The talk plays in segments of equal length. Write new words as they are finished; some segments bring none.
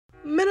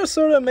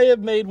Minnesota may have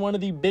made one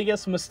of the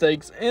biggest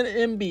mistakes in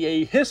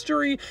NBA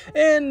history,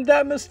 and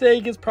that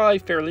mistake is probably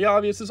fairly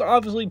obvious. It's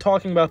obviously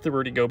talking about the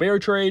Rudy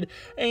Gobert trade,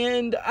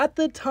 and at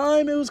the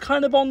time it was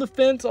kind of on the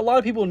fence. A lot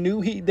of people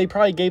knew they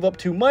probably gave up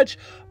too much,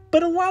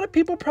 but a lot of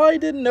people probably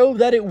didn't know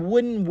that it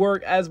wouldn't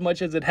work as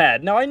much as it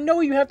had. Now, I know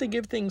you have to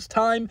give things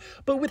time,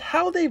 but with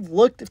how they've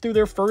looked through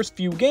their first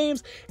few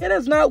games, it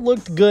has not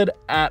looked good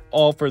at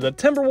all for the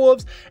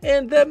Timberwolves,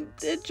 and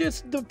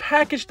the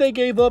package they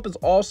gave up is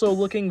also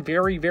looking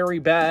very, very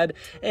bad,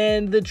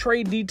 and the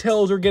trade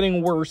details are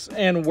getting worse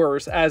and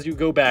worse as you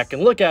go back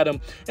and look at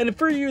them. And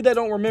for you that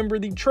don't remember,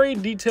 the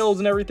trade details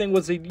and everything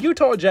was the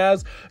Utah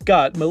Jazz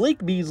got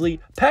Malik Beasley,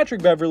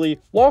 Patrick Beverley,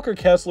 Walker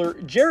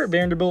Kessler, Jarrett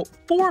Vanderbilt,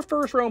 4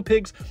 first-round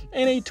picks,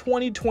 and a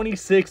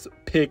 2026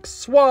 pick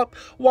swap,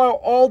 while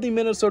all the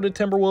Minnesota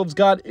Timberwolves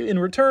got in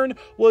return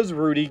was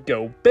Rudy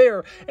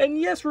Gobert. And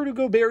yes, Rudy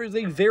Gobert is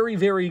a very,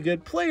 very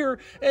good player,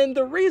 and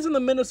the reason the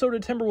Minnesota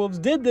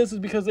Timberwolves did this is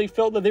because they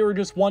felt that they were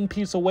just one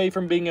piece away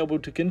from being able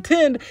to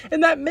contend,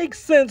 and that makes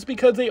sense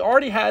because they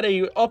already had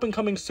a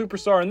up-and-coming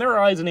superstar in their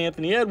eyes in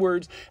Anthony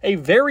Edwards, a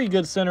very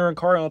good center in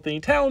Karl-Anthony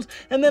Towns,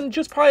 and then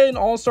just probably an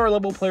all-star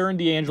level player in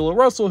D'Angelo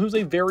Russell, who's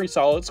a very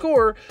solid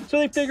scorer. So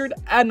they figured,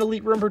 add an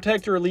elite rim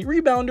protector, elite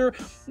rebounder,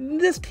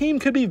 this team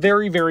could be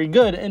very, very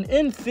good. And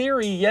in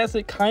theory, yes,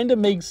 it kind of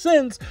makes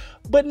sense,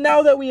 but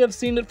now that we have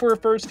seen it for the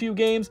first few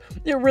games,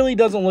 it really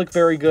doesn't look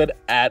very good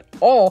at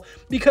all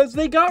because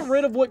they got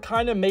rid of what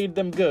kind of made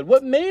them good.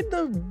 What made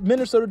the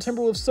Minnesota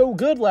Timberwolves so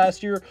good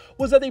last year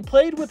was that they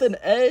played with an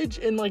edge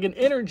and like an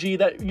energy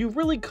that you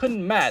really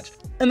couldn't match.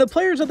 And the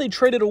players that they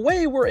traded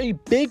away were a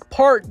big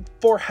part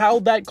for how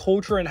that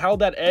culture and how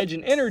that edge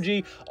and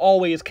energy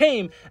always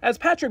came, as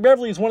Patrick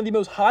Beverley is one of the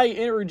most high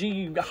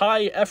energy,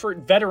 high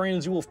effort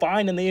veterans you will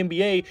find in the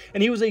NBA,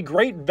 and he was a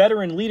great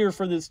veteran leader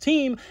for this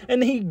team,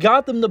 and he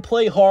got them to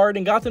play hard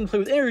and got them to play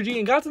with energy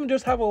and got them to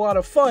just have a lot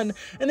of fun.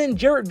 And then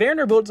Jarrett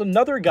Vanderbilt's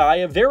another guy,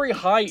 a very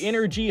high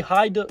energy,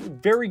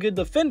 very good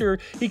defender.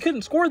 He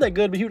couldn't score that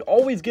good, but he would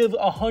always give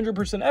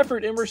 100%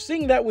 effort, and we're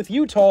seeing that with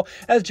Utah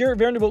as Jarrett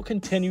Vanderbilt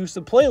continues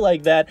to play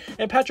like that,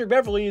 and Patrick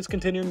Beverley is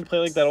continuing to play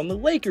like that on the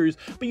Lakers.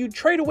 But you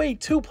trade away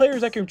 2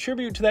 players that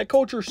contribute to that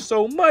culture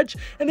so much,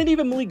 and then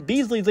even Malik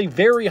Beasley is a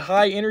very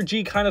high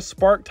energy kind of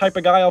spark type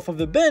of guy off of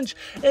the bench,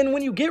 and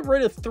when you get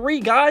rid of 3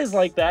 guys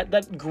like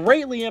that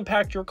greatly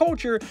impact your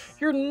culture,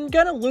 you're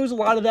gonna lose a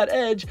lot of that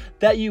edge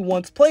that you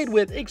once played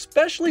with,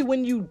 especially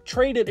when you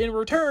trade it in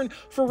return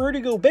for Rudy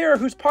Gobert,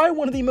 who's probably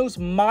one of the most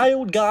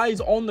mild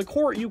guys on the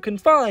court you can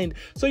find.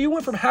 So you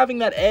went from having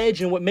that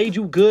edge and what made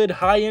you good,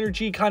 high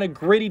energy, kind of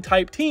gritty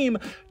type team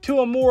to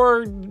a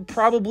more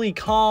probably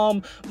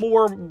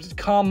more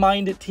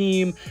calm-minded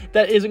team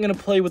that isn't going to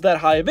play with that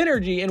high of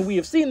energy. And we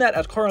have seen that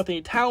as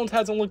Karl-Anthony Towns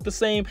hasn't looked the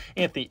same,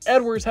 Anthony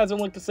Edwards hasn't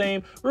looked the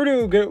same,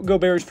 Rudy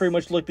Gobert's pretty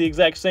much looked the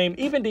exact same,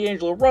 even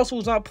D'Angelo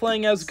Russell's not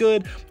playing as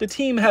good, the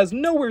team has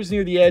nowhere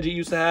near the edge it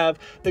used to have,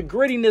 the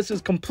grittiness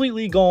is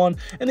completely gone,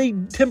 and the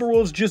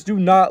Timberwolves just do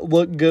not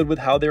look good with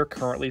how they're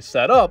currently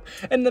set up.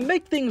 And to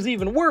make things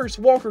even worse,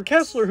 Walker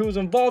Kessler, who was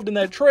involved in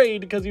that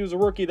trade because he was a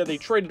rookie that they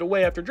traded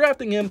away after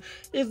drafting him,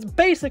 is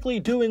basically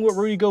doing what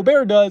Rudy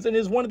Gobert does and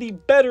is one of the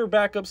better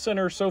backup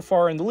centers so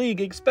far in the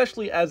league,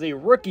 especially as a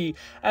rookie,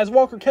 as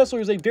Walker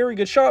Kessler is a very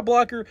good shot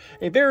blocker,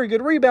 a very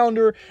good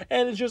rebounder,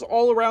 and is just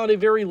all around a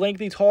very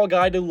lengthy, tall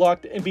guy to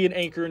lock and be an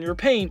anchor in your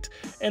paint.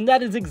 And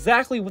that is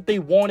exactly what they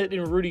wanted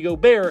in Rudy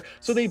Gobert.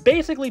 So they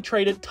basically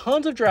traded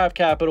tons of draft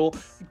capital,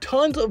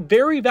 tons of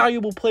very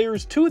valuable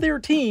players to their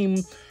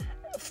team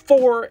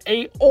for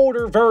a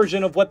older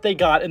version of what they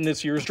got in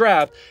this year's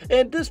draft.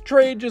 And this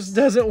trade just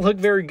doesn't look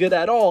very good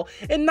at all.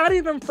 And not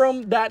even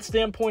from that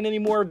standpoint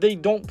anymore. They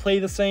don't play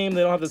the same.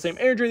 They don't have the same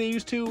energy they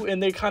used to,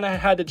 and they kind of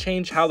had to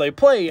change how they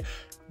play.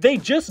 They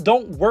just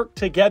don't work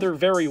together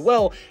very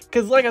well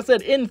because, like I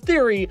said, in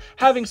theory,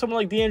 having someone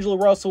like D'Angelo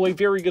Russell, a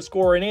very good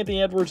scorer, and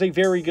Anthony Edwards, a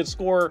very good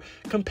scorer,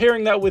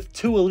 comparing that with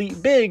 2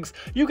 elite bigs,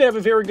 you could have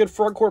a very good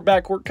front-court,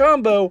 back-court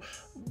combo,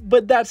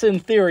 but that's in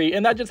theory,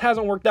 and that just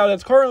hasn't worked out,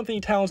 as Karl-Anthony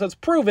Towns has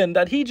proven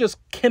that he just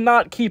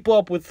cannot keep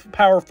up with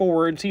power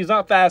forwards. He's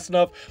not fast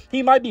enough.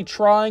 He might be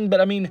trying,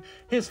 but I mean,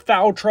 his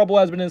foul trouble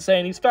has been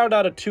insane. He's fouled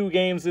out of 2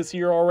 games this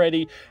year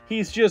already.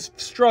 He's just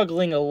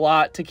struggling a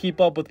lot to keep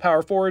up with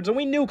power forwards, and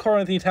we knew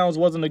Karl-Anthony Towns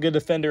wasn't a good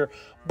defender,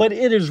 but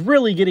it is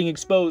really getting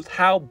exposed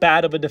how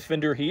bad of a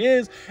defender he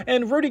is.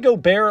 And Rudy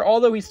Gobert,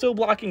 although he's still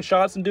blocking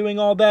shots and doing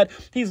all that,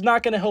 he's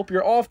not going to help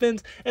your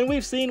offense. And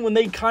we've seen when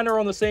they kind of are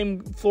on the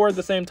same floor at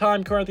the same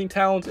time, Karl-Anthony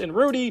Towns and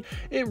Rudy,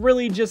 it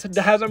really just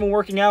hasn't been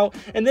working out.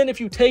 And then if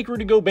you take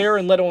Rudy Gobert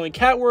and let only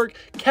Cat work,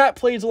 Cat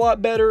plays a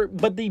lot better,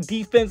 but the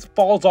defense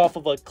falls off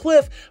of a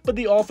cliff, but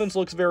the offense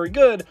looks very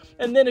good.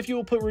 And then if you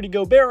will put Rudy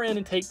Gobert in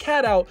and take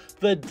Cat out,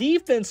 the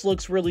defense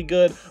looks really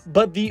good,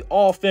 but the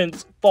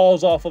offense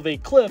falls off of a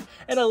cliff.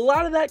 And a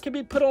lot of that can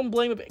be put on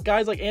blame of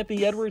guys like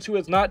Anthony Edwards, who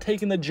has not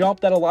taken the jump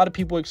that a lot of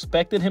people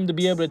expected him to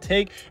be able to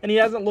take, and he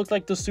hasn't looked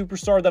like the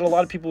superstar that a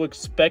lot of people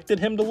expected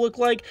him to look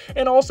like.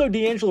 And also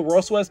D'Angelo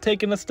Russell has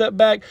taken a step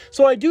back.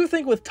 So I do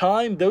think with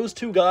time, those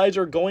 2 guys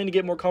are going to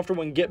get more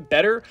comfortable and get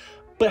better.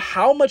 but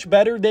how much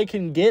better they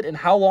can get and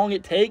how long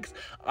it takes,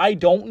 I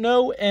don't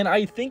know. And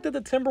I think that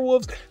the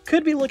Timberwolves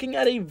could be looking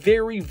at a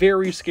very,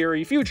 very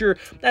scary future,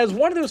 as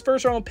one of those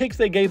first round picks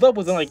they gave up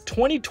was in like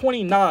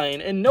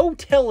 2029, and no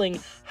telling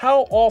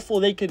how awful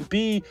they could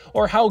be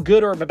or how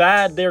good or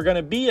bad they're going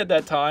to be at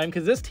that time,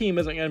 because this team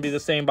isn't going to be the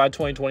same by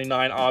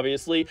 2029.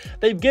 Obviously,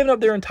 they've given up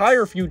their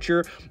entire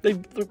future,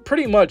 they've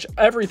pretty much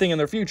everything in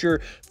their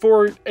future,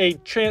 for a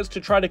chance to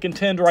try to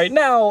contend right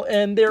now,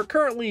 and they're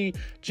currently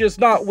just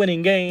not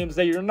winning games.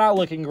 They are not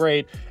looking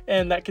great,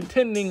 and that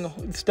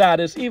contending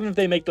status, even if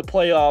they make the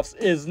playoffs,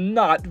 is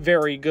not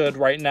very good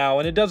right now,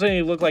 and it doesn't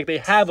even look like they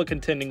have a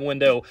contending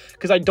window,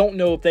 because I don't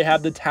know if they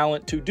have the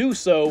talent to do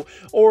so,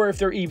 or if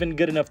they're even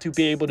good enough to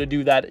be able to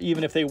do that,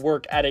 even if they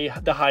work at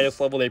the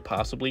highest level they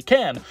possibly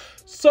can.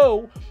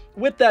 So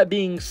with that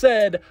being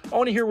said, I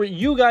want to hear what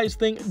you guys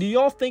think. Do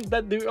y'all think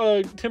that the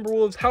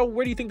Timberwolves,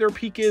 where do you think their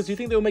peak is? Do you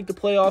think they'll make the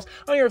playoffs? I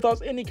want to hear your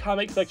thoughts in the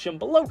comment section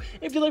below.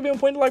 If you like the video,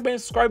 point the like button,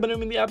 subscribe button,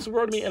 mean the absolute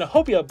world to me, and I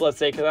hope you have a blessed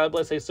day, because I have a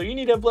blessed day, so you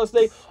need to have a blessed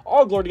day.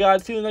 All glory to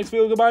God. See you in the next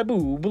video. Goodbye.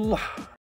 Boo. Blah.